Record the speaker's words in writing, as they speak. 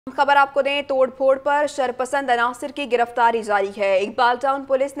खबर आपको दें, तोड़फोड़ पर शरपसंद अनासिर की गिरफ्तारी जारी है। इकबाल टाउन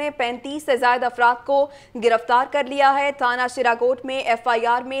पुलिस ने 35 से ज्यादा अफराद को गिरफ्तार कर लिया है। थाना शिराकोट में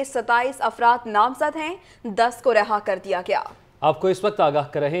FIR में 27 अफराद नामजद हैं, 10 को रिहा कर दिया गया। आपको इस वक्त आगाह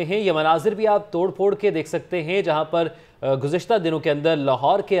कर रहे हैं, ये मनाजिर भी आप तोड़ फोड़ के देख सकते हैं, जहां पर गुज़िश्ता दिनों के अंदर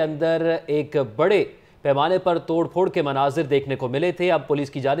लाहौर के अंदर एक बड़े पैमाने पर तोड़ फोड़ के मनाजिर देखने को मिले थे। अब पुलिस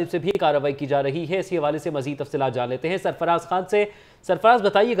की जानिब से भी कार्रवाई की जा रही है। इसी हवाले से मजीद तफसीलात जान लेते हैं सरफराज खान से। सरफराज,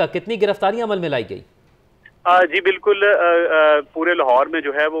 बताइएगा कितनी गिरफ्तारियां अमल में लाई गई? जी बिल्कुल, पूरे लाहौर में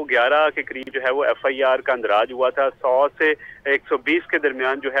जो है वो 11 के करीब जो है वो FIR का अंदराज हुआ था। 100 से 120 के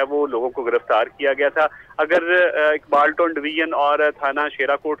दरमियान जो है वो लोगों को गिरफ्तार किया गया था। अगर इकबाल टाउन डिवीजन और थाना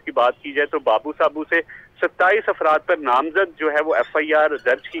शेराकोट की बात की जाए तो बाबू साबू से 27 अफराद पर नामजद जो है वो FIR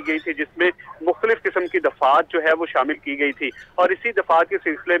दर्ज की गई थी, जिसमें मुख्तलिफ किस्म की दफात जो है वो शामिल की गई थी। और इसी दफात के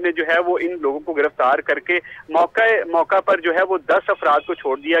सिलसिले में जो है वो इन लोगों को गिरफ्तार करके मौका पर जो है वो 10 अफराद को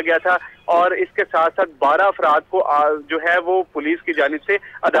छोड़ दिया गया था। और इसके साथ साथ 12 अफराद को जो है वो पुलिस की जानिब से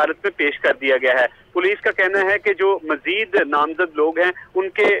अदालत में पेश कर दिया गया है। पुलिस का कहना है कि जो मजीद नामजद लोग हैं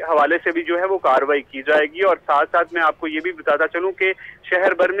उनके हवाले से भी जो है वो कार्रवाई की जाएगी। और साथ साथ मैं आपको ये भी बताता चलूं कि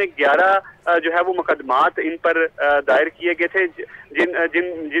शहर भर में 11 जो है वो मुकदमात इन पर दायर किए गए थे,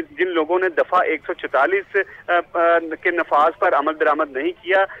 जिन लोगों ने दफा 144 के नफाज पर अमल दरामद नहीं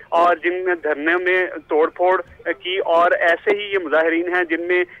किया और जिन धरने में तोड़फोड़ की। और ऐसे ही ये मुजाहिरीन हैं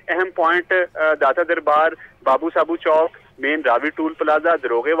जिनमें अहम पॉइंट दाता दरबार, बाबू साबू चौक, मेन रावी टूल प्लाजा,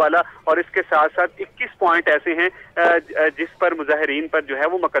 दरोगे वाला, और इसके साथ साथ 21 पॉइंट ऐसे हैं जिस पर मुजाहिरीन पर जो है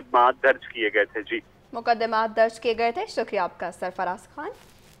वो मुकदमात दर्ज किए गए थे। जी, मुकदमात दर्ज किए गए थे। शुक्रिया आपका सरफराज खान।